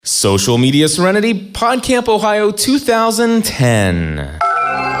Social Media Serenity, PodCamp, Ohio 2010.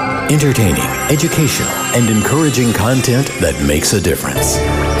 Entertaining, educational, and encouraging content that makes a difference.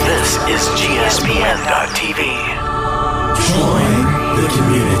 This is GSPN.TV. Join the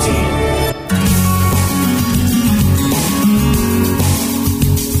community.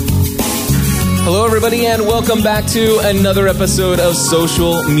 Hello, everybody, and welcome back to another episode of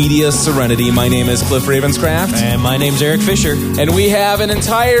Social Media Serenity. My name is Cliff Ravenscraft. And my name's Eric Fisher. And we have an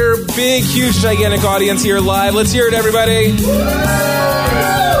entire big, huge, gigantic audience here live. Let's hear it, everybody.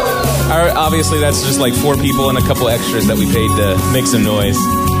 Obviously, that's just like 4 people and a couple extras that we paid to make some noise.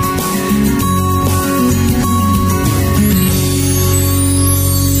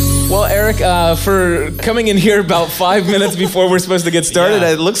 Well, Eric, for coming in here about 5 minutes before we're supposed to get started,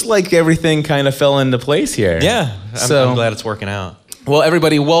 It looks like everything kind of fell into place here. Yeah, I'm glad it's working out. Well,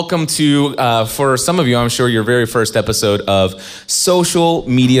 everybody, welcome to, for some of you, I'm sure, your very first episode of Social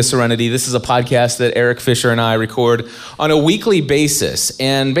Media Serenity. This is a podcast that Eric Fisher and I record on a weekly basis.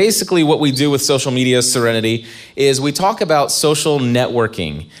 And basically what we do with Social Media Serenity is we talk about social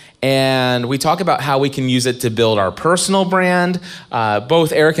networking. And we talk about how we can use it to build our personal brand.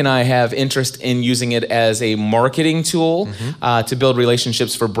 Both Eric and I have interest in using it as a marketing tool to build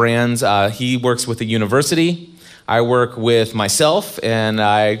relationships for brands. He works with a university. I work with myself, and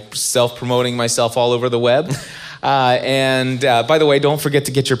I self-promoting myself all over the web. And by the way, don't forget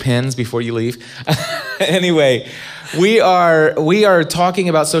to get your pens before you leave. Anyway, we are talking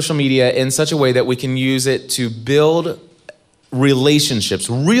about social media in such a way that we can use it to build relationships,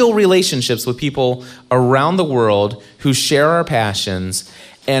 real relationships with people around the world who share our passions,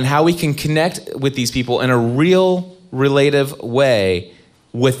 and how we can connect with these people in a real, relative way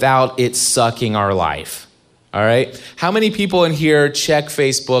without it sucking our life. All right? How many people in here check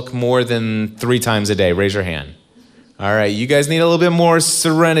Facebook more than 3 times a day? Raise your hand. All right, you guys need a little bit more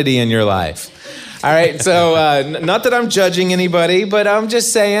serenity in your life. All right, so not that I'm judging anybody, but I'm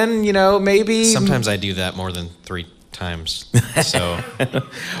just saying, maybe... Sometimes I do that more than 3 times, so...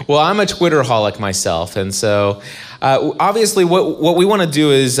 Well, I'm a Twitterholic myself, and so obviously what we want to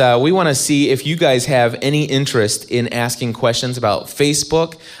do is we want to see if you guys have any interest in asking questions about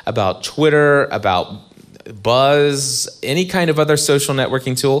Facebook, about Twitter, about Buzz, any kind of other social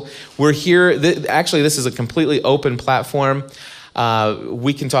networking tool. We're here. Actually, this is a completely open platform.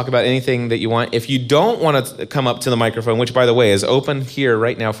 We can talk about anything that you want. If you don't want to come up to the microphone, which, by the way, is open here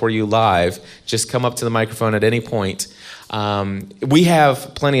right now for you live, just come up to the microphone at any point. We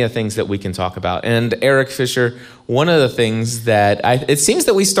have plenty of things that we can talk about. And Eric Fisher, one of the things that it seems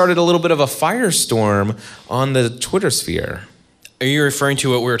that we started a little bit of a firestorm on the Twitter sphere. Are you referring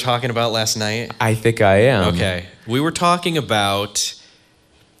to what we were talking about last night? I think I am. Okay. We were talking about,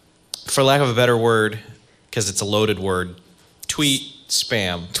 for lack of a better word, because it's a loaded word, tweet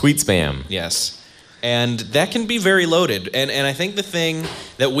spam. Tweet spam. Yes. And that can be very loaded. And I think the thing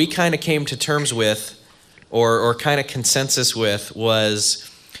that we kind of came to terms with, or kind of consensus with, was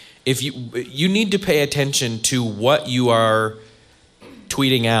if you need to pay attention to what you are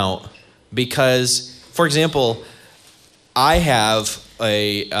tweeting out. Because, for example, I have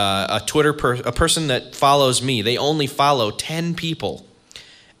a Twitter a person that follows me. They only follow 10 people.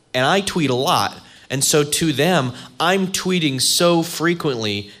 And I tweet a lot. And so to them, I'm tweeting so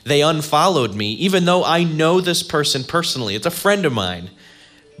frequently, they unfollowed me, even though I know this person personally. It's a friend of mine.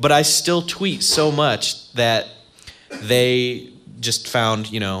 But I still tweet so much that they just found,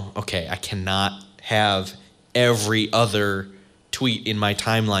 okay, I cannot have every other tweet in my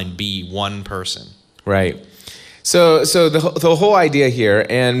timeline be one person. Right. So the whole idea here,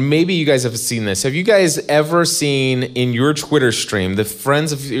 and maybe you guys have seen this. Have you guys ever seen in your Twitter stream, the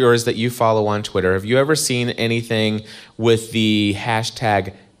friends of yours that you follow on Twitter, have you ever seen anything with the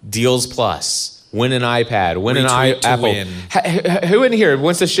hashtag Deals Plus? Win an iPad, win an Apple. Who in here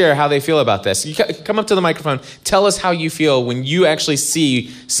wants to share how they feel about this? You come up to the microphone. Tell us how you feel when you actually see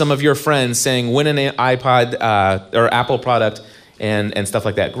some of your friends saying win an iPod or Apple product and stuff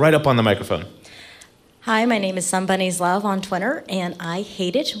like that. Right up on the microphone. Hi, my name is Sunbunny's Love on Twitter, and I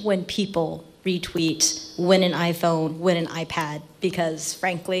hate it when people retweet win an iPhone, win an iPad, because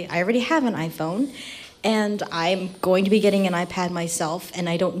frankly, I already have an iPhone, and I'm going to be getting an iPad myself, and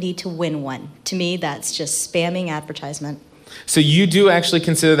I don't need to win one. To me, that's just spamming advertisement. So you do actually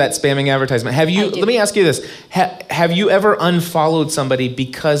consider that spamming advertisement. Have you? Let me ask you this. Have you ever unfollowed somebody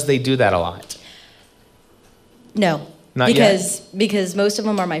because they do that a lot? No. Not because yet? Because most of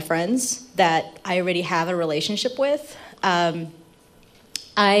them are my friends that I already have a relationship with. I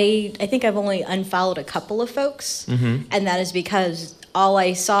think I've only unfollowed a couple of folks, and that is because all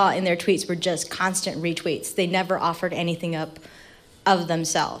I saw in their tweets were just constant retweets. They never offered anything up of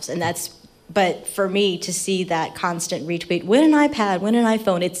themselves. And but for me to see that constant retweet, win an iPad, win an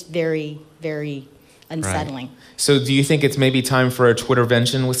iPhone, it's very, very unsettling. Right. So do you think it's maybe time for a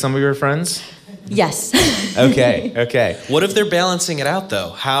Twittervention with some of your friends? Yes. Okay. What if they're balancing it out,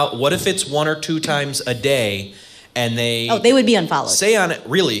 though? What if it's 1 or 2 times a day, and they... Oh, they would be unfollowed. Say on it,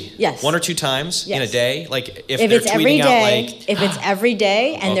 really? Yes. 1 or 2 times in a day? Like, if they're it's every tweeting day, out, like... if it's every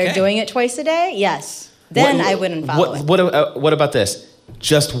day, and they're doing it twice a day, yes. Then I wouldn't follow it. What about this?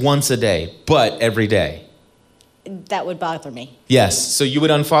 Just once a day, but every day. That would bother me. Yes. So you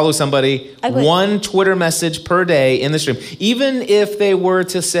would unfollow somebody, one Twitter message per day in the stream. Even if they were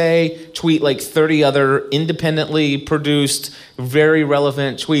to tweet like 30 other independently produced, very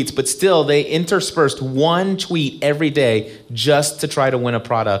relevant tweets, but still they interspersed one tweet every day just to try to win a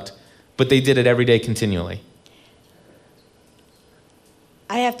product, but they did it every day continually.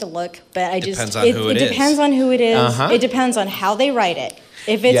 I have to look, but it depends on who it is. It depends on who it is. Uh-huh. It depends on how they write it.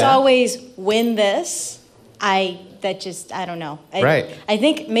 If it's always win this, I don't know. Right. I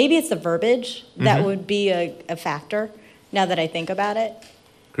think maybe it's the verbiage that would be a factor now that I think about it.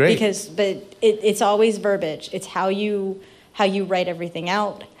 Great. But it's always verbiage. It's how you write everything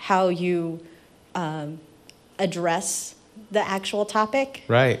out, how you address the actual topic.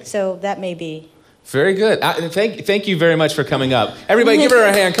 Right. So that may be. Very good. Thank you very much for coming up. Everybody give her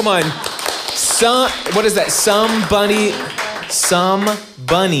a hand. Come on. What is that? Some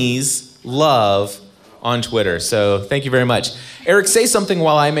bunnies love on Twitter. So thank you very much. Eric, say something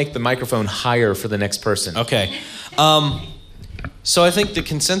while I make the microphone higher for the next person. Okay. So I think the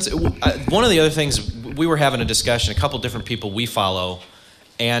consensus, one of the other things, we were having a discussion, a couple different people we follow,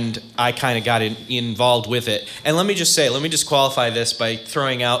 and I kind of got involved with it. And let me just qualify this by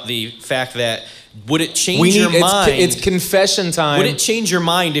throwing out the fact that, would it change your mind? It's confession time. Would it change your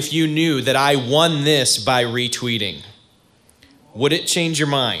mind if you knew that I won this by retweeting? Would it change your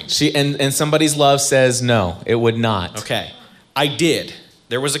mind? And somebody's love says no, it would not. Okay. I did.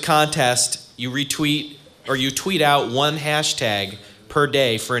 There was a contest. You retweet or you tweet out one hashtag per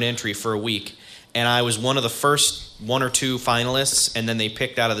day for an entry for a week. And I was one of the first 1 or 2 finalists, and then they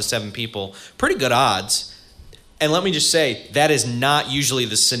picked out of the 7 people. Pretty good odds. And let me just say, that is not usually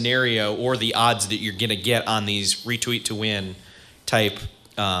the scenario or the odds that you're going to get on these retweet to win type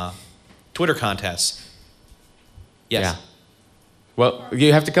Twitter contests. Yes. Yeah. Well,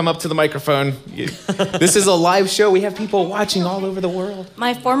 you have to come up to the microphone. This is a live show. We have people watching all over the world.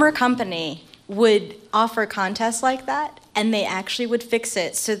 My former company would offer contests like that, and they actually would fix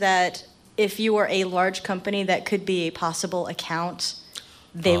it so that if you were a large company that could be a possible account,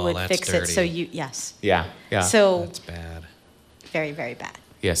 they would fix dirty. it. So yes. Yeah. So that's bad. Very, very bad.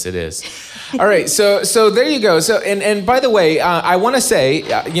 Yes, it is. All right, so there you go. So and by the way, I want to say,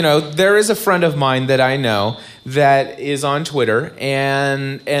 there is a friend of mine that I know that is on Twitter,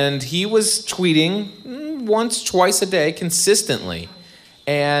 and he was tweeting once, twice a day consistently.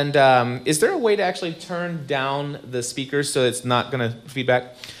 And is there a way to actually turn down the speakers so it's not going to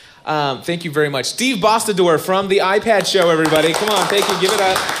feedback? Thank you very much. Steve Bostador from the iPad Show, everybody. Come on, thank you. Give it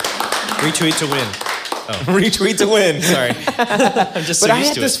up. Retweet to win. Oh. Retweet to win. Sorry. I'm just so But I used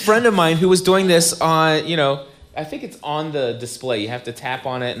had to this friend of mine who was doing this on, I think it's on the display. You have to tap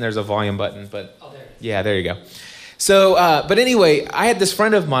on it and there's a volume button. But there it is. Yeah, there you go. So, but anyway, I had this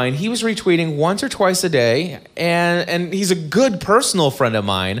friend of mine. He was retweeting once or twice a day, and he's a good personal friend of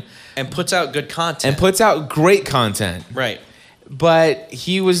mine. And puts out good content. And puts out great content. Right. But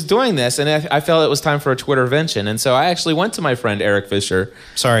he was doing this, and I felt it was time for a Twittervention. And so I actually went to my friend Eric Fisher.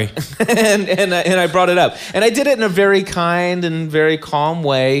 Sorry. and I brought it up. And I did it in a very kind and very calm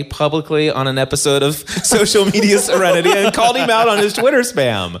way, publicly on an episode of Social Media Serenity, and called him out on his Twitter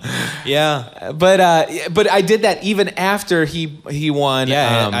spam. Yeah. But I did that even after he won.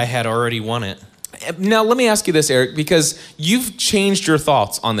 Yeah, I had already won it. Now, let me ask you this, Eric, because you've changed your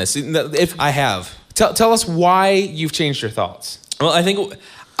thoughts on this. I have. Tell us why you've changed your thoughts. Well,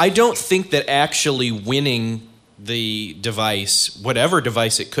 I don't think that actually winning the device, whatever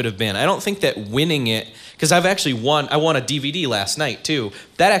device it could have been, I don't think that winning it, because I've actually won. I won a DVD last night too.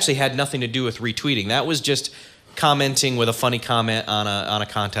 That actually had nothing to do with retweeting. That was just commenting with a funny comment on a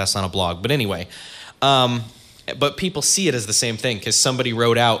contest on a blog. But anyway, but people see it as the same thing because somebody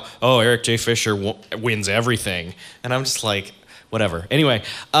wrote out, "Oh, Eric J. Fisher wins everything," and I'm just like, whatever. Anyway.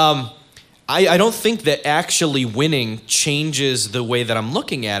 I don't think that actually winning changes the way that I'm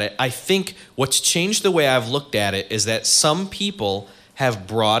looking at it. I think what's changed the way I've looked at it is that some people have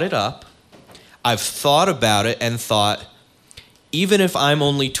brought it up. I've thought about it and thought, even if I'm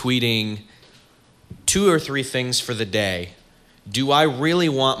only tweeting 2 or 3 things for the day, do I really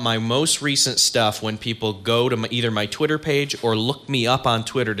want my most recent stuff when people go to either my Twitter page or look me up on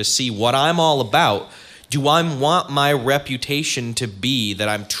Twitter to see what I'm all about? Do I want my reputation to be that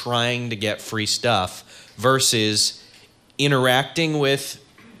I'm trying to get free stuff versus interacting with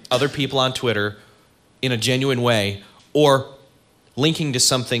other people on Twitter in a genuine way or linking to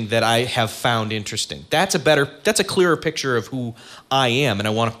something that I have found interesting? That's a clearer picture of who I am, and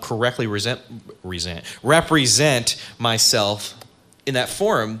I want to correctly represent myself in that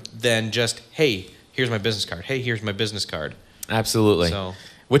forum than just, hey, here's my business card. Hey, here's my business card. Absolutely. So,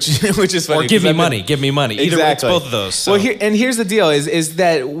 which is funny. or give me money. Give me money. Either way, it's both of those. So. Well, here's the deal: is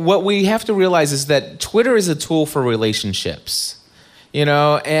that what we have to realize is that Twitter is a tool for relationships.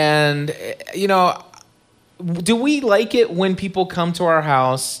 And do we like it when people come to our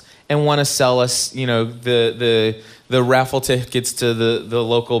house and want to sell us, the raffle tickets to the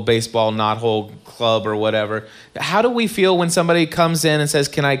local baseball knothole club or whatever? How do we feel when somebody comes in and says,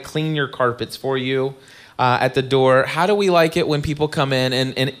 "Can I clean your carpets for you?" At the door? How do we like it when people come in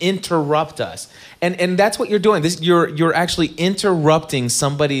and interrupt us? And that's what you're doing. You're actually interrupting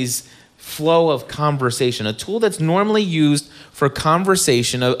somebody's flow of conversation. A tool that's normally used for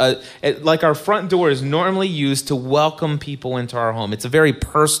conversation, like our front door is normally used to welcome people into our home. It's a very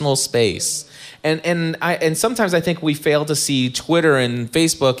personal space. And sometimes I think we fail to see Twitter and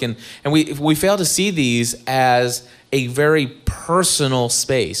Facebook and we fail to see these as a very personal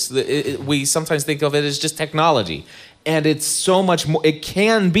space. We sometimes think of it as just technology, and it's so much more. It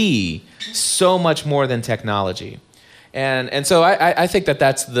can be so much more than technology, and so I think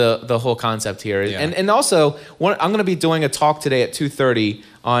that's the whole concept here. Yeah. And also I'm going to be doing a talk today at 2:30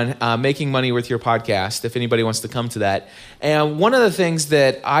 on making money with your podcast, if anybody wants to come to that. And one of the things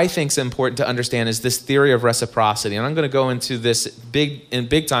that I think is important to understand is this theory of reciprocity. And I'm going to go into this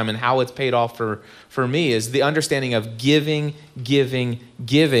big time and how it's paid off for me is the understanding of giving,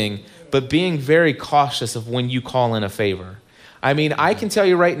 but being very cautious of when you call in a favor. I mean, I can tell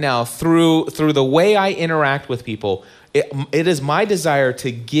you right now, through the way I interact with people, it is my desire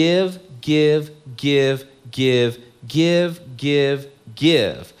to give.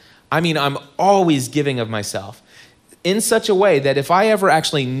 I mean, I'm always giving of myself in such a way that if I ever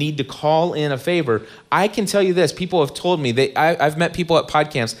actually need to call in a favor, I can tell you this. People have told me, I've met people at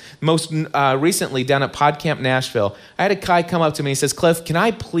PodCamps, most recently down at PodCamp Nashville. I had a guy come up to me and says, "Cliff, can I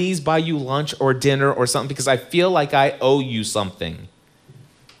please buy you lunch or dinner or something because I feel like I owe you something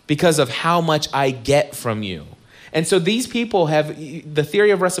because of how much I get from you." And so these people have, the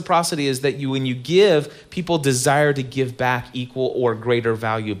theory of reciprocity is that when you give, people desire to give back equal or greater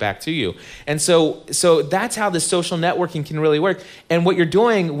value back to you. And so that's how the social networking can really work. And what you're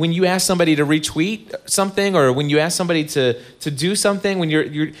doing when you ask somebody to retweet something or when you ask somebody to do something, when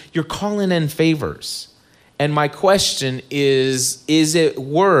you're calling in favors. And my question is it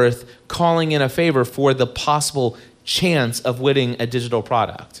worth calling in a favor for the possible chance of winning a digital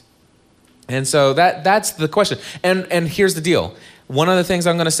product? And so that's the question. And here's the deal. One of the things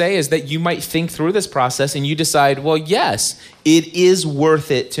I'm going to say is that you might think through this process and you decide, well, yes, it is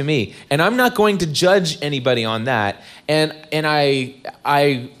worth it to me. And I'm not going to judge anybody on that. And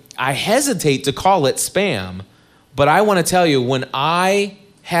I hesitate to call it spam, but I want to tell you when I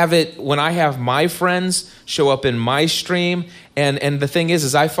have my friends show up in my stream, and the thing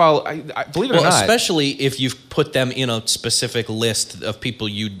is I follow, I believe it or not. Especially if you've put them in a specific list of people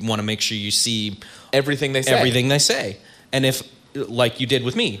you want to make sure you see everything they say. And if, like you did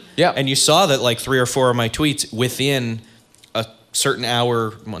with me, yeah, and you saw that like 3 or 4 of my tweets within a certain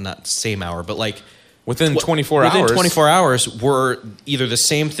hour, well, not same hour, but like within 24 hours. Within 24 hours were either the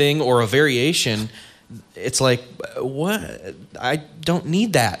same thing or a variation. It's like, what? I don't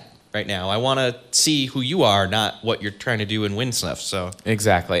need that right now. I want to see who you are, not what you're trying to do and win stuff. So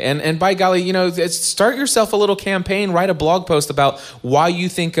exactly. And by golly, start yourself a little campaign, write a blog post about why you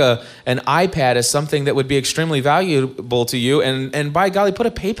think an iPad is something that would be extremely valuable to you. And by golly, put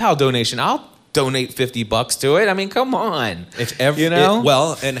a PayPal donation. I'll donate $50 to it. I mean, come on.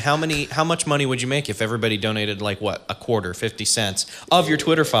 And how much money would you make if everybody donated like what, a quarter, 50 cents of your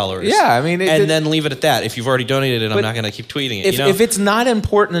Twitter followers? Yeah, I mean, then leave it at that. If you've already donated it, I'm not going to keep tweeting it. If it's not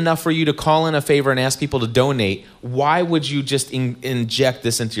important enough for you to call in a favor and ask people to donate, why would you just inject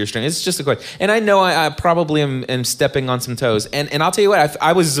this into your stream? It's just a question. And I know I probably am stepping on some toes. And I'll tell you what,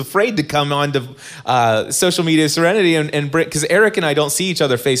 I was afraid to come on to social media Serenity and because Eric and I don't see each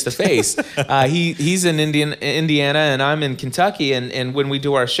other face to face. He's in Indiana and I'm in Kentucky, and when we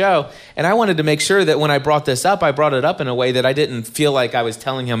do our show, and I wanted to make sure that when I brought this up, I brought it up in a way that I didn't feel like I was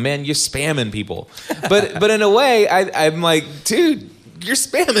telling him, man, you're spamming people. But in a way, I'm like, dude, you're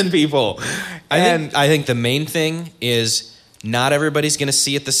spamming people. I think the main thing is Not everybody's going to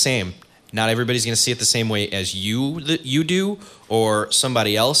see it the same. Not everybody's going to see it the same way as you do, or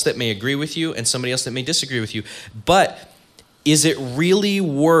somebody else that may agree with you and somebody else that may disagree with you. But is it really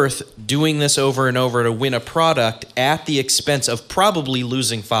worth doing this over and over to win a product at the expense of probably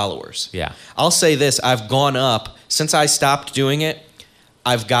losing followers? Yeah. I'll say this. I've gone up. Since I stopped doing it,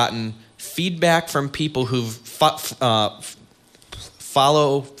 I've gotten feedback from people who've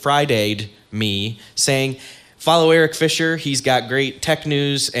follow Friday'd me saying, follow Eric Fisher. He's got great tech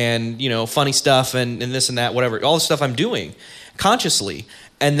news and, funny stuff and this and that, whatever. All the stuff I'm doing consciously.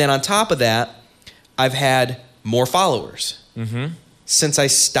 And then on top of that, I've had more followers. Since I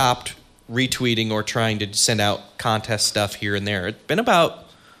stopped retweeting or trying to send out contest stuff here and there. It's been about,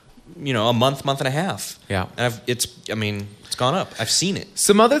 a month and a half. Yeah. And it's gone up. I've seen it.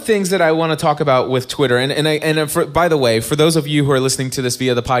 Some other things that I want to talk about with Twitter, by the way, for those of you who are listening to this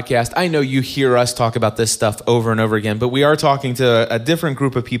via the podcast, I know you hear us talk about this stuff over and over again, but we are talking to a different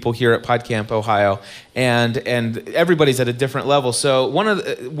group of people here at PodCamp Ohio, and everybody's at a different level. So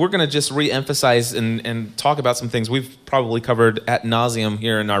we're going to just re-emphasize and talk about some things we've probably covered ad nauseum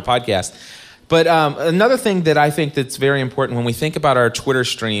here in our podcast. But another thing that I think that's very important when we think about our Twitter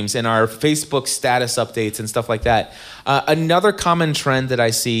streams and our Facebook status updates and stuff like that, another common trend that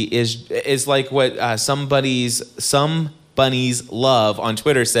I see is like what some bunnies love on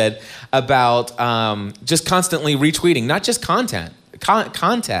Twitter said about just constantly retweeting, not just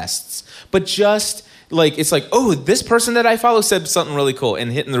contests, but just like, it's like, oh, this person that I follow said something really cool,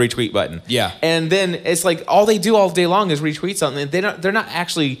 and hitting the retweet button. Yeah. And then it's like all they do all day long is retweet something. They're not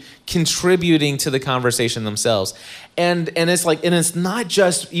actually contributing to the conversation themselves. And it's like, and it's not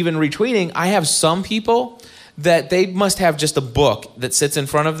just even retweeting. I have some people that they must have just a book that sits in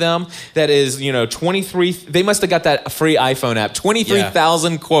front of them that is, 23, they must have got that free iPhone app,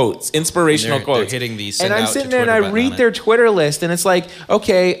 23,000 quotes, inspirational quotes. They're hitting these. And I'm sitting there and I read their Twitter list, and it's like,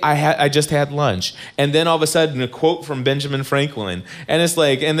 okay, I just had lunch. And then all of a sudden a quote from Benjamin Franklin. And it's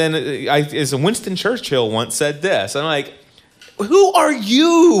like, and then it's Winston Churchill once said this. I'm like, who are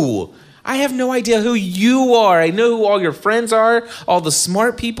you? I have no idea who you are. I know who all your friends are, all the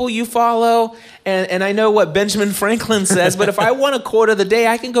smart people you follow, and I know what Benjamin Franklin says, but if I want a quote of the day,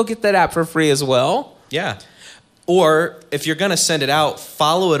 I can go get that app for free as well. Yeah. Or if you're going to send it out,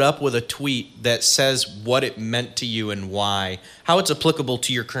 follow it up with a tweet that says what it meant to you and why, how it's applicable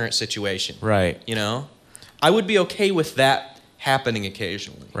to your current situation. Right. I would be okay with that happening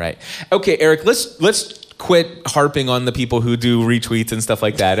occasionally. Right. Okay, Eric, let's quit harping on the people who do retweets and stuff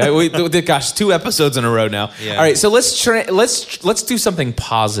like that. Gosh, 2 episodes in a row now. Yeah. All right, so let's do something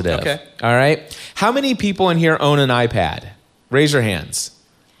positive. Okay. All right. How many people in here own an iPad? Raise your hands.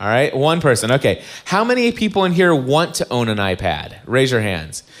 All right, 1 person. Okay. How many people in here want to own an iPad? Raise your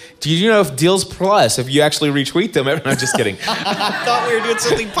hands. Do you know if Deals Plus, if you actually retweet them? I'm just kidding. I thought we were doing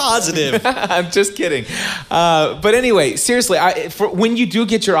something positive. I'm just kidding. But anyway, seriously, when you do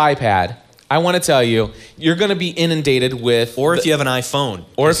get your iPad, I want to tell you, you're going to be inundated with... Or if you have an iPhone.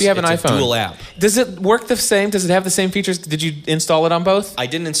 Or if you have an iPhone. It's a dual app. Does it work the same? Does it have the same features? Did you install it on both? I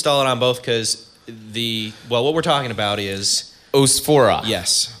didn't install it on both because what we're talking about is... Osphora.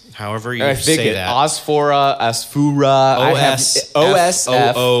 Yes. However you I think say that. Osphora, Asphora.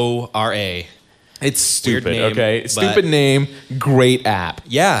 OSFOORA. It's stupid, name, okay? Stupid name, great app.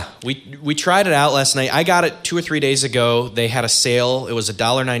 Yeah, we tried it out last night. I got it 2 or 3 days ago. They had a sale. It was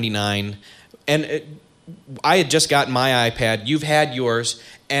 $1.99. And I had just gotten my iPad. You've had yours.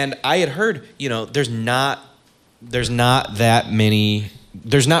 And I had heard, there's not that many...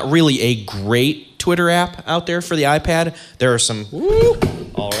 There's not really a great Twitter app out there for the iPad. There are some...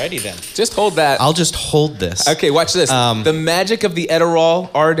 Alrighty then. Just hold that. I'll just hold this. Okay, watch this. The magic of the Edirol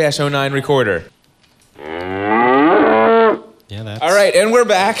R-09 recorder. Yeah, that's... All right, and we're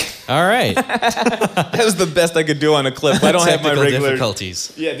back. All right. That was the best I could do on a clip. I don't have my regular...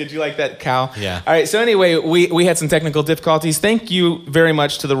 difficulties. Yeah, did you like that, Cal? Yeah. All right, so anyway, we had some technical difficulties. Thank you very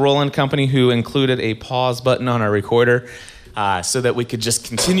much to the Roland Company who included a pause button on our recorder so that we could just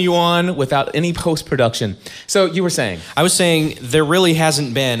continue on without any post-production. So you were saying? I was saying there really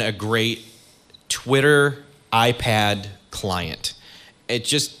hasn't been a great Twitter iPad client. It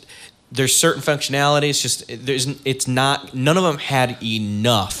just... There's certain functionality. It's not. None of them had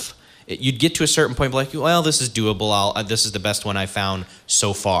enough. You'd get to a certain point, like, well, this is doable. This is the best one I found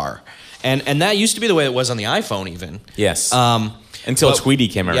so far, and that used to be the way it was on the iPhone, even. Yes. Until Tweety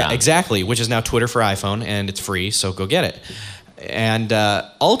came around. Yeah, exactly. Which is now Twitter for iPhone, and it's free, so go get it. And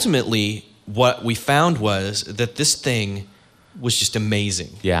ultimately, what we found was that this thing was just amazing.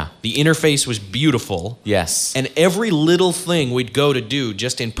 Yeah. The interface was beautiful. Yes. And every little thing we'd go to do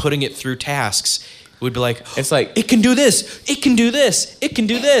just in putting it through tasks would be like, It's like- it can do this, it can do this, it can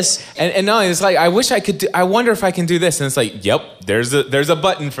do this. And no, it's like I wish I could. I wonder if I can do this. And it's like, yep, there's a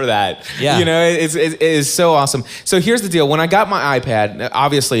button for that. Yeah. You know, it is so awesome. So here's the deal. When I got my iPad,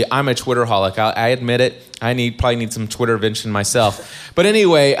 obviously I'm a Twitterholic. I admit it. I probably need some Twittervention myself. But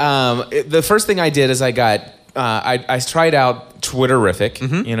anyway, the first thing I did is I tried out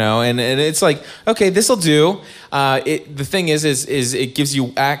Twitterific, you know, and it's like, okay, this will do. The thing is it gives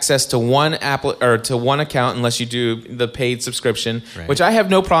you access to one account unless you do the paid subscription, Right. which I have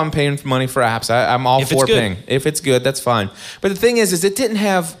no problem paying money for apps. I'm all If for it's good. paying. If it's good, that's fine. But the thing is it didn't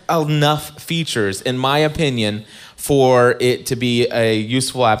have enough features, in my opinion, for it to be a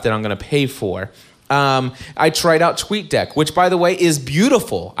useful app that I'm going to pay for. I tried out TweetDeck, which, by the way, is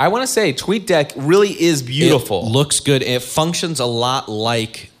beautiful. I want to say TweetDeck really is beautiful. It looks good. It functions a lot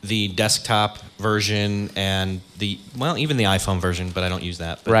like the desktop version and even the iPhone version, but I don't use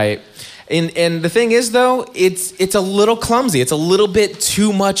that. But Right. And the thing is, though, it's a little clumsy. It's a little bit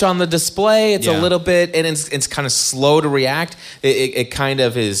too much on the display. It's a Yeah. little bit, and it's kind of slow to react. It kind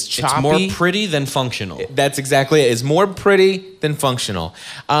of is choppy. It's more pretty than functional. That's exactly it. It's more pretty than functional.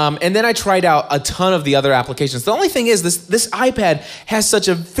 And then I tried out a ton of the other applications. The only thing is this iPad has such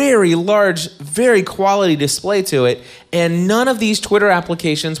a very large, very quality display to it, and none of these Twitter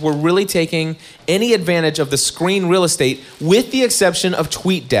applications were really taking any advantage of the screen real estate, with the exception of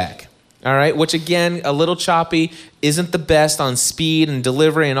TweetDeck. All right, which again, a little choppy, isn't the best on speed and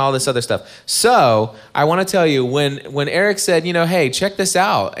delivery and all this other stuff. So I want to tell you, when Eric said, you know, hey, check this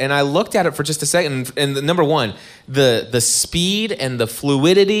out, and I looked at it for just a second, and number one, the speed and the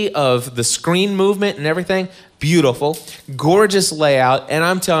fluidity of the screen movement and everything, beautiful, gorgeous layout, and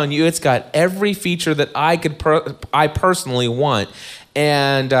I'm telling you, it's got every feature that I personally want.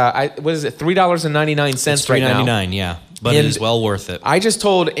 And what is it? $3.99 It's right now. $3.99, yeah. But it is well worth it. I just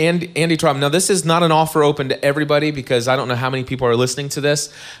told Andy Trump, now this is not an offer open to everybody because I don't know how many people are listening to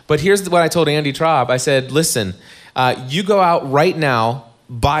this, but here's what I told Andy Traub. I said, listen, you go out right now,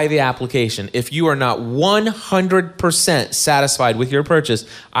 buy the application. If you are not 100% satisfied with your purchase,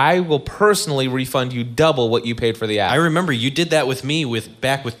 I will personally refund you double what you paid for the app. I remember you did that with me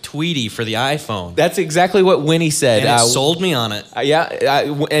back with Tweety for the iPhone. That's exactly what Winnie said. And it sold me on it.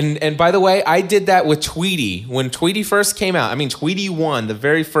 And by the way, I did that with Tweety. When Tweety first came out, I mean, Tweety 1, the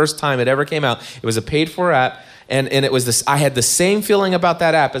very first time it ever came out, it was a paid-for app, and it was this. I had the same feeling about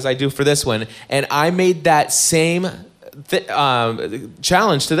that app as I do for this one, and I made that same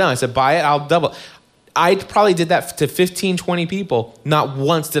challenge to them. I said, buy it, I'll double. I probably did that to 15, 20 people. Not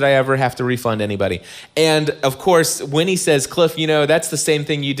once did I ever have to refund anybody. And of course, when he says, Cliff, you know, that's the same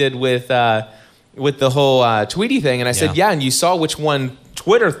thing you did with the whole Tweety thing. And I said, yeah, and you saw which one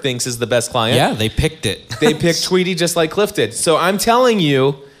Twitter thinks is the best client. Yeah, they picked it. They picked Tweety just like Cliff did. So I'm telling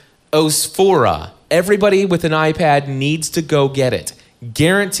you, Osphora, everybody with an iPad needs to go get it.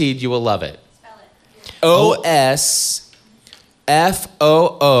 Guaranteed you will love it. Osphora.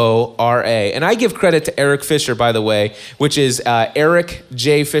 And I give credit to Eric Fisher, by the way, which is Eric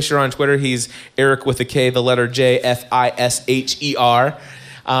J. Fisher on Twitter. He's Eric with a K, the letter J, Fisher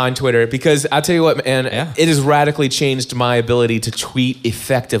on Twitter. Because I'll tell you what, man, it has radically changed my ability to tweet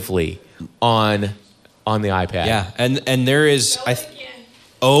effectively on the iPad. Yeah, and there is Osphora.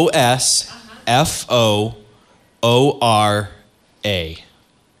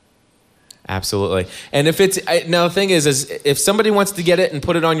 Absolutely. And if it's now the thing is if somebody wants to get it and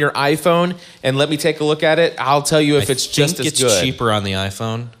put it on your iPhone and let me take a look at it, I'll tell you if it's just as good. It's cheaper on the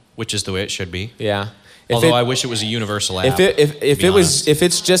iPhone, which is the way it should be. Yeah. Although I wish it was a universal app. If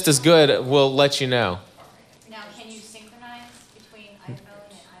it's just as good, we'll let you know. Now, can you synchronize between iPhone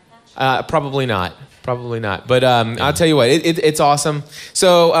and iPad? Probably not. But I'll tell you what, it's awesome.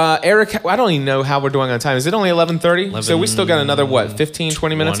 So, Eric, I don't even know how we're doing on time. Is it only 11:30? So we still got another, 15,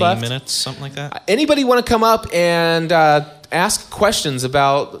 20 minutes left? 20 minutes, something like that. Anybody want to come up and ask questions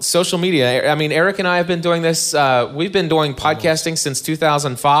about social media? I mean, Eric and I have been doing this. We've been doing podcasting since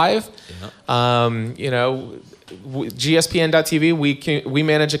 2005. Yeah. You know, GSPN.TV, we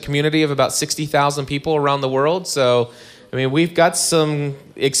manage a community of about 60,000 people around the world. So, I mean, we've got some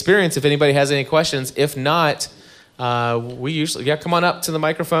experience if anybody has any questions. If not, we usually, come on up to the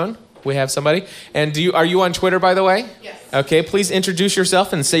microphone. We have somebody. And are you on Twitter, by the way? Yes. Okay, please introduce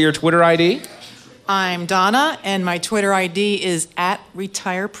yourself and say your Twitter ID. I'm Donna, and my Twitter ID is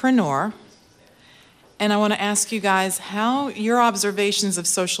 @retirepreneur. And I want to ask you guys how your observations of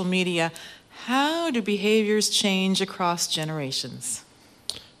social media, how do behaviors change across generations?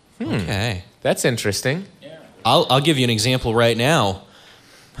 Okay. That's interesting. I'll give you an example right now.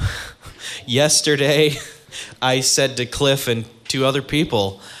 Yesterday, I said to Cliff and two other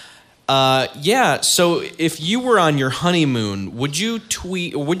people, Yeah. So if you were on your honeymoon, would you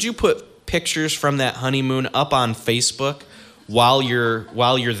put pictures from that honeymoon up on Facebook while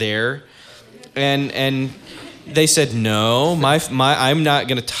you're there? And they said no. I'm not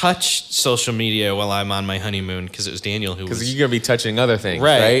going to touch social media while I'm on my honeymoon, because it was Daniel who was. Because you're going to be touching other things,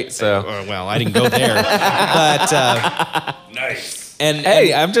 right? So Well, I didn't go there, but Nice. and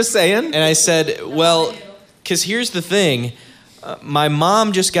I'm just saying. And I said, well, because here's the thing. My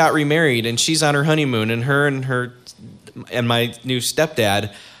mom just got remarried, and she's on her honeymoon, and her and my new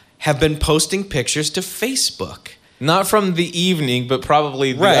stepdad have been posting pictures to Facebook. Not from the evening, but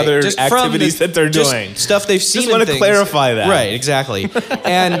probably the Right, other just from activities that they're just doing. Stuff they've seen. Just want to clarify that. Right, exactly.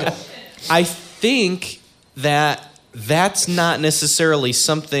 And I think that that's not necessarily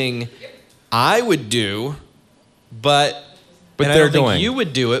something I would do, but and I they're don't think doing. you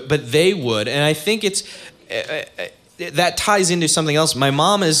would do it, but they would. And I think it's that ties into something else. My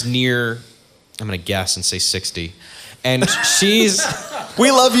mom is near, I'm going to guess and say 60. And she's... We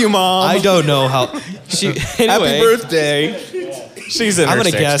love you, Mom. I don't know how... Anyway, Happy birthday. She's in I'm her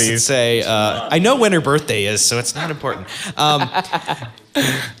going to 60s. guess and say, I know when her birthday is, so it's not important.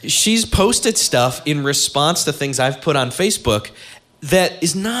 She's posted stuff in response to things I've put on Facebook that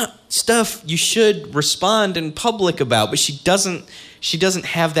is not stuff you should respond in public about, but she doesn't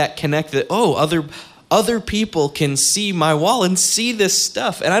have that connect that, other people can see my wall and see this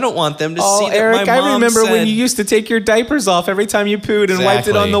stuff, and I don't want them to see that Eric, my mom I remember said, when you used to take your diapers off every time you pooed and wiped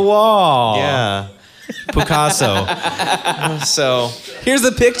it on Exactly. the wall. Yeah. Picasso. So, Here's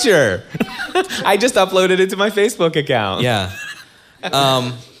the picture. I just uploaded it to my Facebook account. yeah.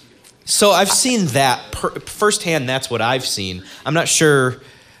 So I've seen that firsthand. That's what I've seen. I'm not sure.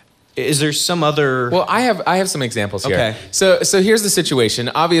 Is there some other? Well, I have some examples here. Okay. So here's the situation.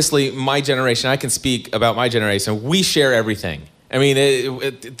 Obviously, my generation, I can speak about my generation. We share everything. I mean,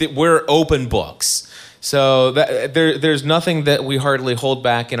 we're open books. So there's nothing that we hardly hold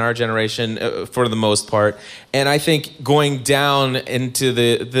back in our generation for the most part. And I think going down into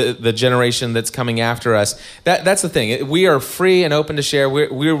the generation that's coming after us, that's the thing. We are free and open to share.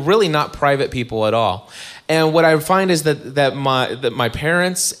 We're really not private people at all. And what I find is that my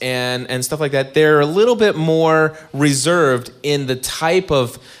parents and stuff like that, they're a little bit more reserved in the type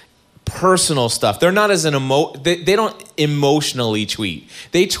of personal stuff. They're not as they don't emotionally tweet.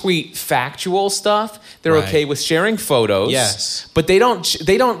 They tweet factual stuff. They're Right. okay with sharing photos. Yes. But they don't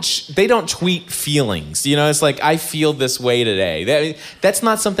tweet feelings. You know, it's like, I feel this way today. That's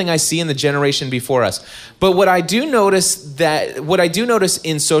not something I see in the generation before us. But what I do notice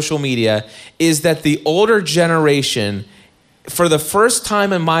in social media is that the older generation, for the first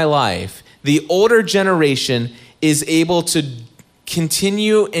time in my life, the older generation is able to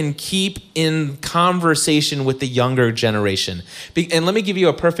continue and keep in conversation with the younger generation. And let me give you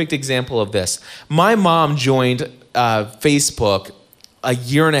a perfect example of this. My mom joined Facebook a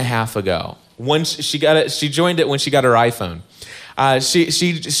year and a half ago. She joined it when she got her iPhone.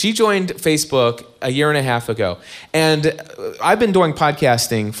 She joined Facebook a year and a half ago, and I've been doing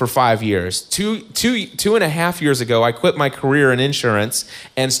podcasting for 5 years. Two and a half years ago, I quit my career in insurance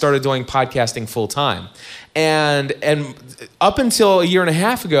and started doing podcasting full time. And up until a year and a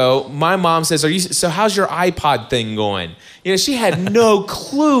half ago, my mom says, so how's your iPod thing going? You know, she had no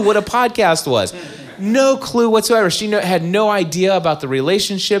clue what a podcast was. No clue whatsoever. She had no idea about the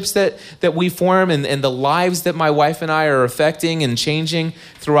relationships that we form and the lives that my wife and I are affecting and changing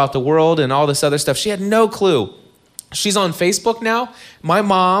throughout the world and all this other stuff. She had no clue. She's on Facebook now. My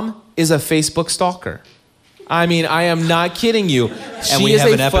mom is a Facebook stalker. I mean, I am not kidding you. And we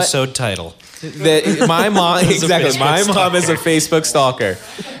have an episode title. That my mom, exactly. My mom is a Facebook stalker,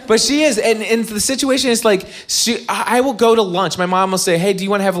 but she is, and the situation is like, I will go to lunch. My mom will say, "Hey, do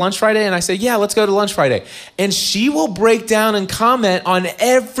you want to have lunch Friday?" And I say, "Yeah, let's go to lunch Friday." And she will break down and comment on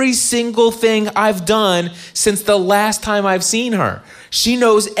every single thing I've done since the last time I've seen her. She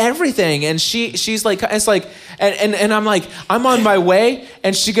knows everything, and she's like, it's like, and I'm like, I'm on my way,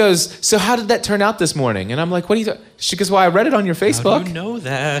 and she goes, "So how did that turn out this morning?" And I'm like, "What are you?" She goes, "Well, I read it on your Facebook." How do you know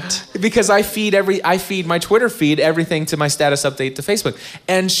that? Because I feed my Twitter feed everything to my status update to Facebook,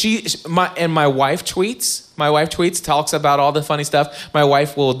 and my wife tweets. My wife tweets, talks about all the funny stuff. My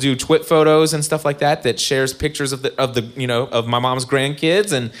wife will do twit photos and stuff like that shares pictures of my mom's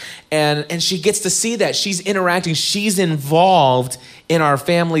grandkids, and she gets to see that. She's interacting. She's involved in our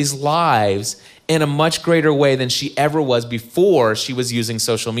family's lives in a much greater way than she ever was before she was using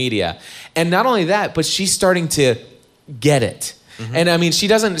social media. And not only that, but she's starting to get it. And I mean, she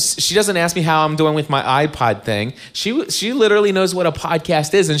doesn't ask me how I'm doing with my iPod thing. She literally knows what a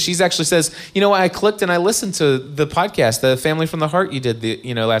podcast is, and she's actually says, you know what, I clicked and I listened to the podcast, the Family from the Heart you did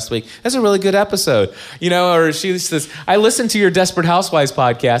last week. That's a really good episode. Or she says, I listened to your Desperate Housewives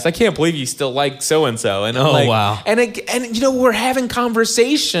podcast. I can't believe you still like so and so. And I'm wow. And we're having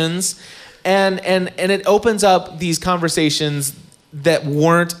conversations, and it opens up these conversations that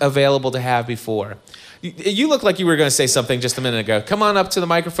weren't available to have before. You look like you were going to say something just a minute ago. Come on up to the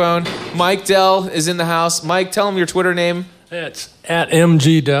microphone. Mike Dell is in the house. Mike, tell him your Twitter name. It's at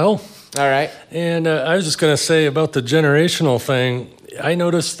MGDell. All right. And I was just going to say about the generational thing. I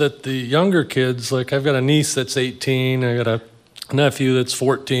noticed that the younger kids, like I've got a niece that's 18, I got a nephew that's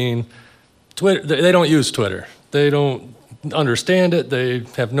 14. Twitter, they don't use Twitter. They don't understand it. They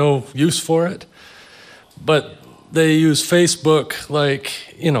have no use for it. But they use Facebook like,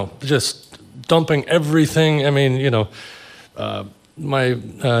 just dumping everything. I mean,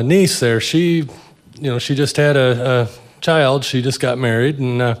 my niece there, she just had a child. She just got married.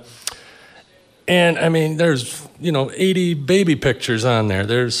 And I mean, there's, 80 baby pictures on there.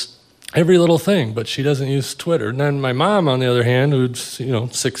 There's every little thing, but she doesn't use Twitter. And then my mom, on the other hand, who's,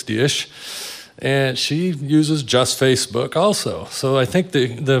 60-ish, and she uses just Facebook also. So I think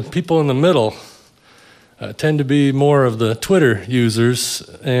the people in the middle tend to be more of the Twitter users,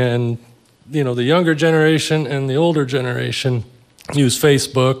 and the younger generation and the older generation use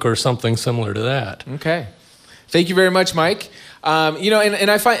Facebook or something similar to that. Okay. Thank you very much, Mike.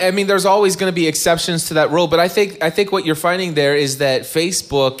 And I find, there's always going to be exceptions to that rule, but I think what you're finding there is that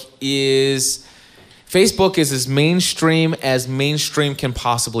Facebook is as mainstream can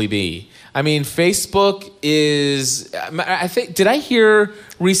possibly be. I mean, Facebook is, did I hear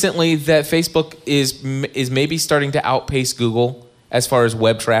recently that Facebook is maybe starting to outpace Google as far as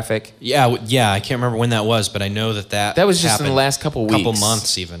web traffic? Yeah, I can't remember when that was, but I know that was just in the last couple weeks. Couple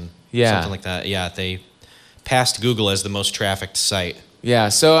months even. Yeah. Something like that. Yeah, they passed Google as the most trafficked site. Yeah,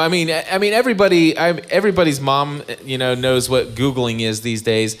 so everybody's mom, knows what Googling is these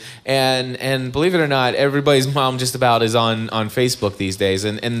days, and believe it or not, everybody's mom just about is on Facebook these days,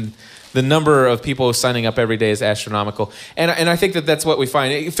 and the number of people signing up every day is astronomical, and I think that's what we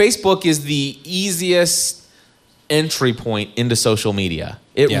find. Facebook is the easiest entry point into social media.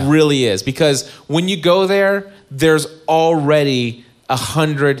 It really is, because when you go there, there's already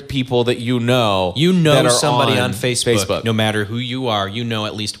 100 people that that are somebody on Facebook. No matter who you are,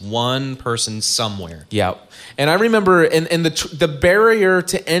 at least one person somewhere. Yeah, and I remember, and the barrier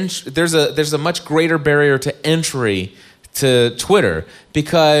to entry. There's a much greater barrier to entry to Twitter,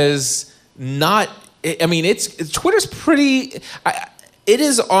 because Twitter's pretty. It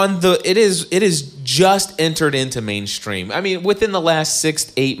is just entered into mainstream. I mean, within the last 6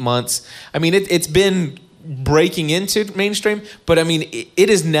 to 8 months. I mean, it's been breaking into mainstream, but it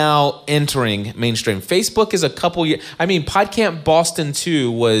is now entering mainstream. Facebook is a couple years. PodCamp Boston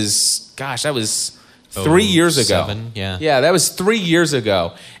 2 was, that was 3 years ago. 7, yeah. Yeah, that was 3 years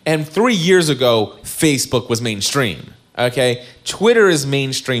ago. And 3 years ago, Facebook was mainstream. Okay, Twitter is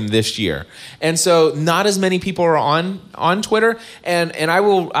mainstream this year, and so not as many people are on Twitter. And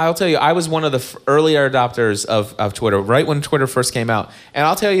I'll tell you, I was one of the earlier adopters of Twitter, right when Twitter first came out. And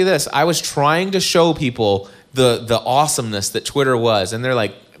I'll tell you this: I was trying to show people the awesomeness that Twitter was, and they're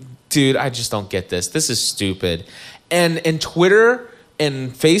like, "Dude, I just don't get this. This is stupid." And Twitter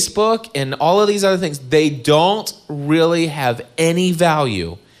and Facebook and all of these other things, they don't really have any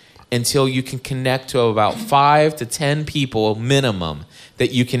value until you can connect to about 5 to 10 people minimum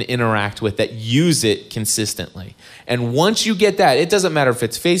that you can interact with that use it consistently. And once you get that, it doesn't matter if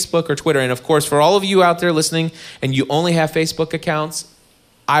it's Facebook or Twitter. And of course, for all of you out there listening and you only have Facebook accounts,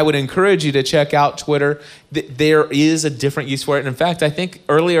 I would encourage you to check out Twitter. There is a different use for it. And in fact, I think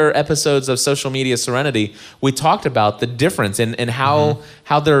earlier episodes of Social Media Serenity, we talked about the difference and how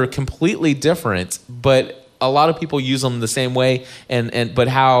they're completely different, but a lot of people use them the same way, but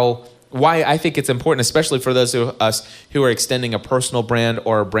why I think it's important, especially for those of us who are extending a personal brand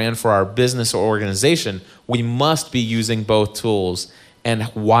or a brand for our business or organization, we must be using both tools and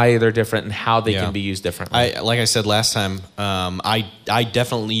why they're different and how they can be used differently. Like I said last time, I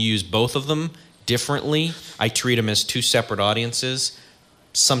definitely use both of them differently. I treat them as two separate audiences,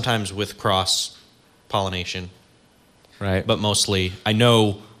 sometimes with cross-pollination. Right. But mostly, I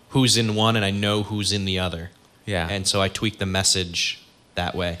know who's in one and I know who's in the other. Yeah. And so I tweak the message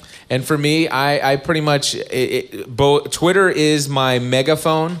that way. And for me, I pretty much, Twitter is my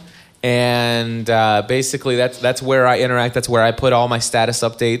megaphone And basically, that's where I interact. That's where I put all my status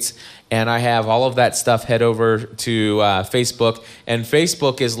updates. And I have all of that stuff head over to Facebook. And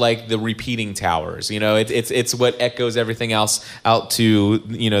Facebook is like the repeating towers. It's what echoes everything else out to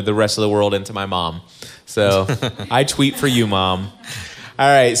the rest of the world and to my mom. So I tweet for you, Mom. All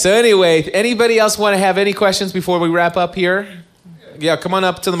right. So anyway, anybody else want to have any questions before we wrap up here? Yeah, come on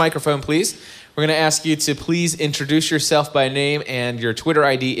up to the microphone, please. We're going to ask you to please introduce yourself by name and your Twitter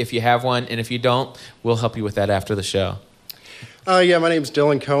ID if you have one. And if you don't, we'll help you with that after the show. Yeah, my name's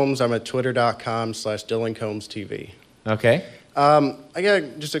Dylan Combs. I'm at twitter.com/DylanCombsTV. Okay. I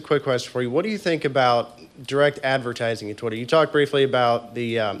got just a quick question for you. What do you think about direct advertising in Twitter? You talked briefly about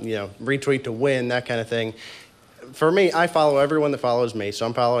the, retweet to win, that kind of thing. For me, I follow everyone that follows me, so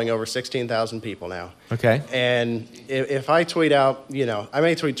I'm following over 16,000 people now. Okay. And if I tweet out, I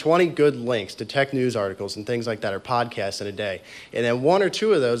may tweet 20 good links to tech news articles and things like that, or podcasts in a day. And then one or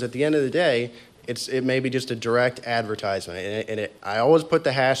two of those, at the end of the day, it may be just a direct advertisement. And I always put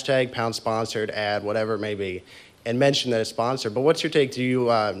the hashtag #sponsored ad, whatever it may be, and mention that it's sponsored. But what's your take? Do you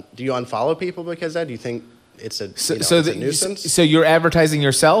unfollow people because of that? Do you think it's a, it's a nuisance? So you're advertising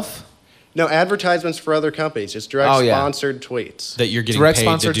yourself? No, advertisements for other companies, just direct sponsored tweets. That you're getting direct paid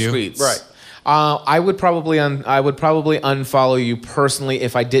sponsored to do? tweets. Right. I would probably unfollow you personally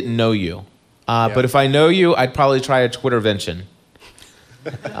if I didn't know you. But if I know you, I'd probably try a Twittervention.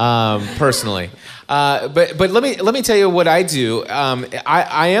 Personally. But let me tell you what I do.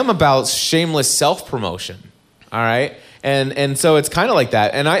 I am about shameless self-promotion. All right? And so it's kind of like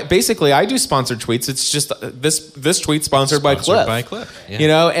that. And I do sponsored tweets. It's just this tweet sponsored by Cliff.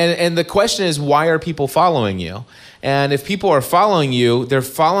 Yeah. And the question is, why are people following you? And if people are following you, they're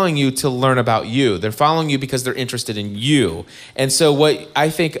following you to learn about you. They're following you because they're interested in you. And so what I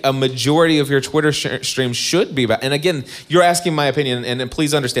think a majority of your Twitter stream should be about, and again, you're asking my opinion, and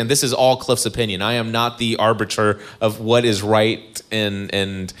please understand, this is all Cliff's opinion. I am not the arbiter of what is right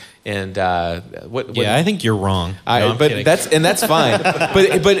and what. Yeah, I think you're wrong. But that's fine.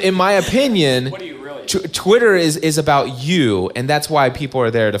 but in my opinion, what do you really? Twitter is about you, and that's why people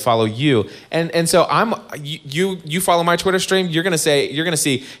are there to follow you. And so you follow my Twitter stream. You're gonna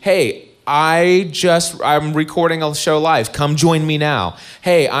see, hey, I'm recording a show live. Come join me now.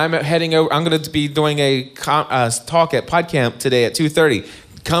 Hey, I'm heading over. I'm going to be doing a talk at PodCamp today at 2:30.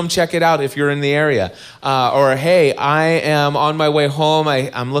 Come check it out if you're in the area. Or, hey, I am on my way home.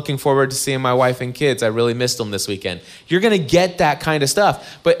 I'm looking forward to seeing my wife and kids. I really missed them this weekend. You're going to get that kind of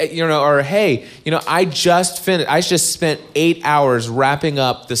stuff. But, or, hey, I just spent 8 hours wrapping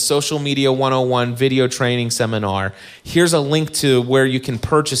up the Social Media 101 video training seminar. Here's a link to where you can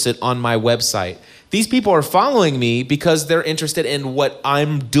purchase it on my website. These people are following me because they're interested in what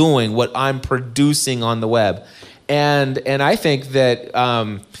I'm doing, what I'm producing on the web. And I think that,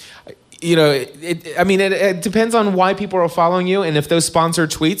 it depends on why people are following you. And if those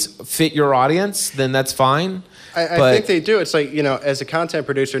sponsored tweets fit your audience, then that's fine. I think they do. It's like, as a content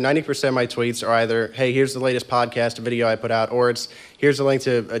producer, 90% of my tweets are either, hey, here's the latest podcast or video I put out, or it's, here's a link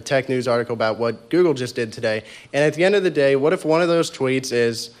to a tech news article about what Google just did today. And at the end of the day, what if one of those tweets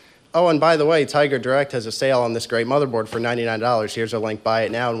is, oh, and by the way, Tiger Direct has a sale on this great motherboard for $99. Here's a link, buy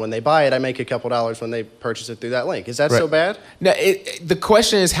it now. And when they buy it, I make a couple dollars when they purchase it through that link. Is that so bad? No, the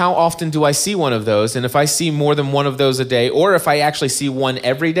question is, how often do I see one of those? And if I see more than one of those a day, or if I actually see one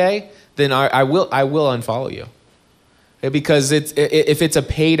every day, then I will unfollow you. Because if it's a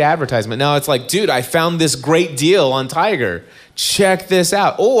paid advertisement. Now it's like, dude, I found this great deal on Tiger. Check this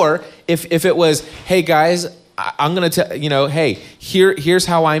out. Or if it was, hey guys, I'm going to tell, hey, here's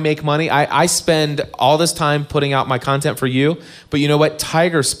how I make money. I spend all this time putting out my content for you, but you know what?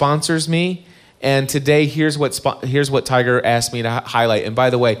 Tiger sponsors me, and today here's what Tiger asked me to highlight. And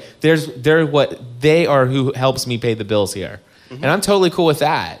by the way, they are who helps me pay the bills here. Mm-hmm. And I'm totally cool with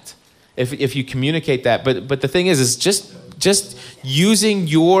that if you communicate that. But the thing is just using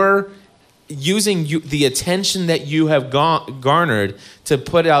the attention that you have garnered to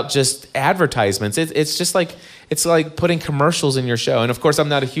put out just advertisements. It's just like putting commercials in your show. And of course, I'm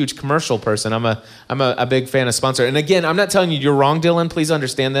not a huge commercial person. I'm a big fan of sponsor. And again, I'm not telling you you're wrong, Dylan. Please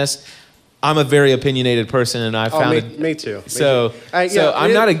understand this. I'm a very opinionated person, and I found me too. So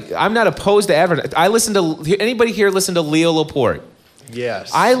I'm not opposed to advertising. Anybody here listen to Leo Laporte?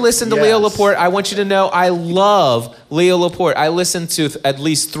 Yes. I listen to Leo Laporte. I want you to know I love Leo Laporte. I listen to at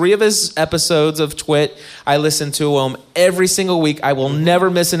least 3 of his episodes of Twit. I listen to him every single week. I will never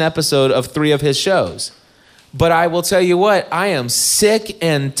miss an episode of 3 of his shows. But I will tell you what, I am sick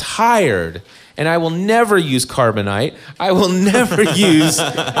and tired and I will never use carbonite. I will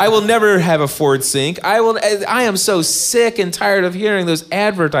never have a Ford Sync. I am so sick and tired of hearing those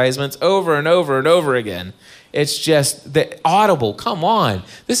advertisements over and over and over again. It's just the Audible. Come on.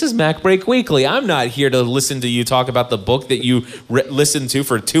 This is Mac Break Weekly. I'm not here to listen to you talk about the book that you listened to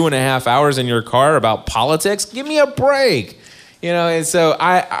for 2.5 hours in your car about politics. Give me a break. And so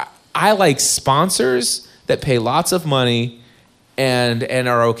I like sponsors that pay lots of money and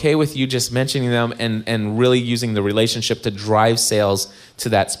are okay with you just mentioning them and really using the relationship to drive sales to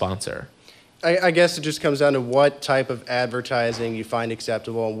that sponsor. I guess it just comes down to what type of advertising you find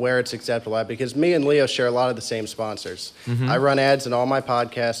acceptable and where it's acceptable at, because me and Leo share a lot of the same sponsors. Mm-hmm. I run ads in all my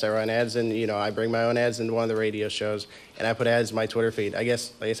podcasts. I run ads in, I bring my own ads into one of the radio shows, and I put ads in my Twitter feed. I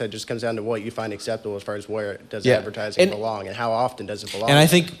guess, like I said, it just comes down to what you find acceptable as far as where does advertising belong and how often does it belong. And I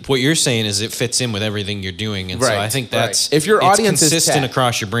think what you're saying is it fits in with everything you're doing. And so I think that's if your audience is consistent is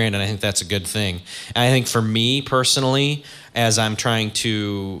across your brand, and I think that's a good thing. And I think for me personally, as I'm trying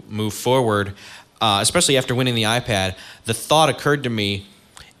to move forward, especially after winning the iPad, the thought occurred to me,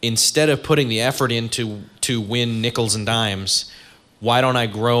 instead of putting the effort into to win nickels and dimes, why don't I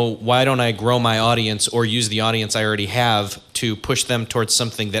grow my audience or use the audience I already have to push them towards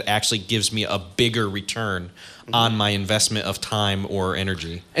something that actually gives me a bigger return on my investment of time or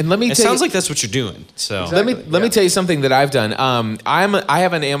energy? And let me it sounds like that's what you're doing. So Exactly. let me tell you something that I've done. I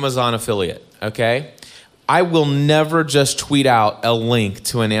have an Amazon affiliate, okay? I will never just tweet out a link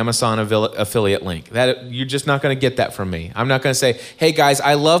to an Amazon affiliate link. That you're just not going to get that from me. I'm not going to say, "Hey guys,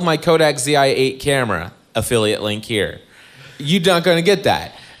 I love my Kodak ZI-8 camera, affiliate link here." You're not going to get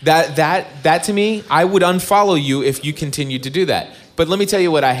that. That to me, I would unfollow you if you continued to do that. But let me tell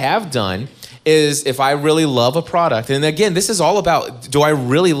you what I have done is, if I really love a product, and again, this is all about, do I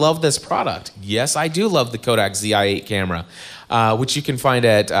really love this product? Yes, I do love the Kodak ZI-8 camera. Which you can find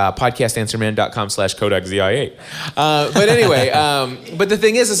at podcastanswerman.com/Kodak ZI-8. But anyway, but the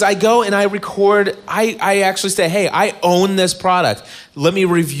thing is I go and I record, I actually say, hey, I own this product. Let me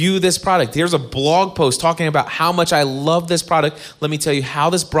review this product. Here's a blog post talking about how much I love this product. Let me tell you how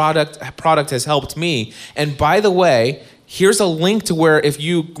this product has helped me. And by the way, here's a link to where if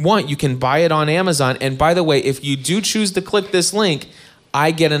you want, you can buy it on Amazon. And by the way, if you do choose to click this link,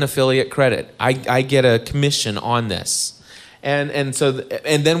 I get an affiliate credit. I get a commission on this. And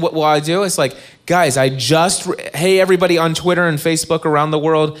then what will I do? It's like, guys, hey, everybody on Twitter and Facebook around the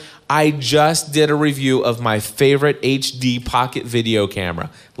world, I just did a review of my favorite HD pocket video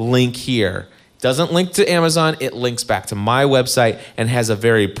camera. Link here. Doesn't link to Amazon. It links back to my website and has a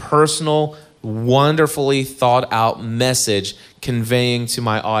very personal, wonderfully thought out message conveying to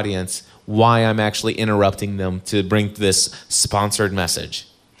my audience why I'm actually interrupting them to bring this sponsored message.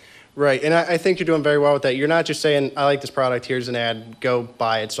 Right, and I think you're doing very well with that. You're not just saying, I like this product, here's an ad, go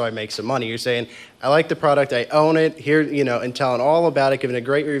buy it so I make some money. You're saying, I like the product, I own it, here, and telling all about it, giving a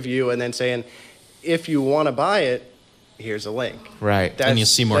great review, and then saying, if you want to buy it, here's a link. Right. And you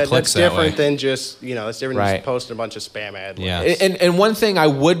see more clicks that way. That's different than just, it's different than just posting a bunch of spam ads. Yeah. And one thing I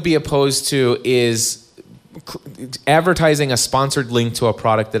would be opposed to is advertising a sponsored link to a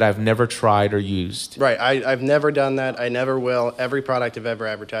product that I've never tried or used. Right. I've never done that. I never will. Every product I've ever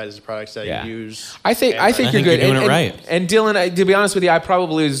advertised is products that you use. I think you're good. You're doing it right. And Dylan, to be honest with you, I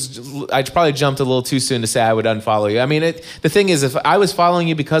probably jumped a little too soon to say I would unfollow you. I mean, the thing is, if I was following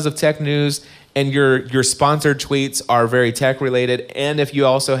you because of tech news and your sponsored tweets are very tech related, and if you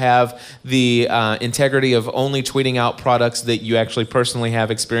also have the integrity of only tweeting out products that you actually personally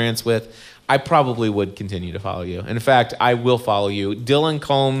have experience with, I probably would continue to follow you. In fact, I will follow you. Dylan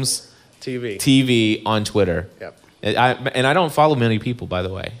Combs TV on Twitter. Yep. And I don't follow many people, by the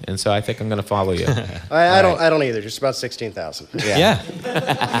way, and so I think I'm going to follow you. I don't either. Just about 16,000. Yeah.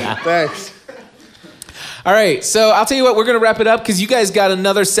 Thanks. All right, so I'll tell you what, we're going to wrap it up because you guys got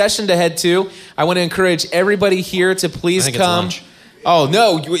another session to head to. I want to encourage everybody here to please come. It's lunch. Oh,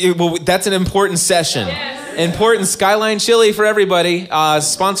 no, well, that's an important session. Yes. Important Skyline Chili for everybody,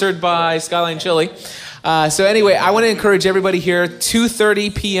 sponsored by Skyline Chili. So anyway, I want to encourage everybody here,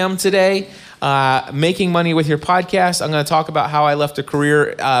 2:30 p.m. today, making money with your podcast. I'm going to talk about how I left a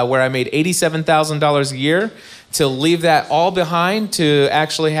career where I made $87,000 a year to leave that all behind, to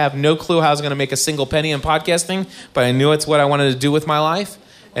actually have no clue how I was going to make a single penny in podcasting, but I knew it's what I wanted to do with my life.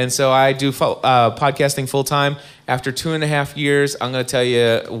 And so I do podcasting full time. After 2.5 years, I'm going to tell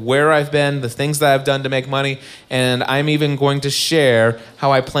you where I've been, the things that I've done to make money, and I'm even going to share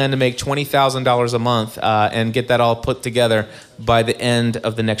how I plan to make $20,000 a month and get that all put together by the end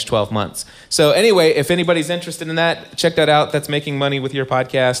of the next 12 months. So anyway, if anybody's interested in that, check that out. That's Making Money with Your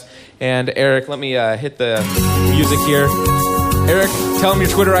Podcast. And Eric, let me hit the music here. Eric, Tell them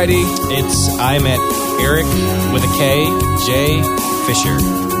your Twitter ID. I'm at Eric with a K, J Fisher.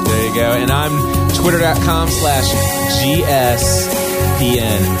 There you go. And I'm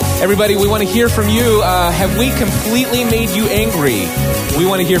twitter.com/GSPN. Everybody, we want to hear from you. Have we completely made you angry? We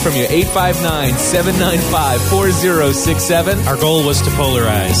want to hear from you. 859-795-4067. Our goal was to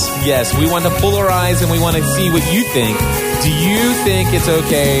polarize. Yes, we want to polarize and we want to see what you think. Do you think it's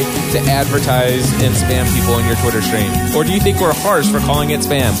okay to advertise and spam people in your Twitter stream? Or do you think we're harsh for calling it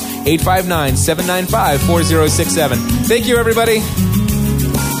spam? 859-795-4067. Thank you, everybody.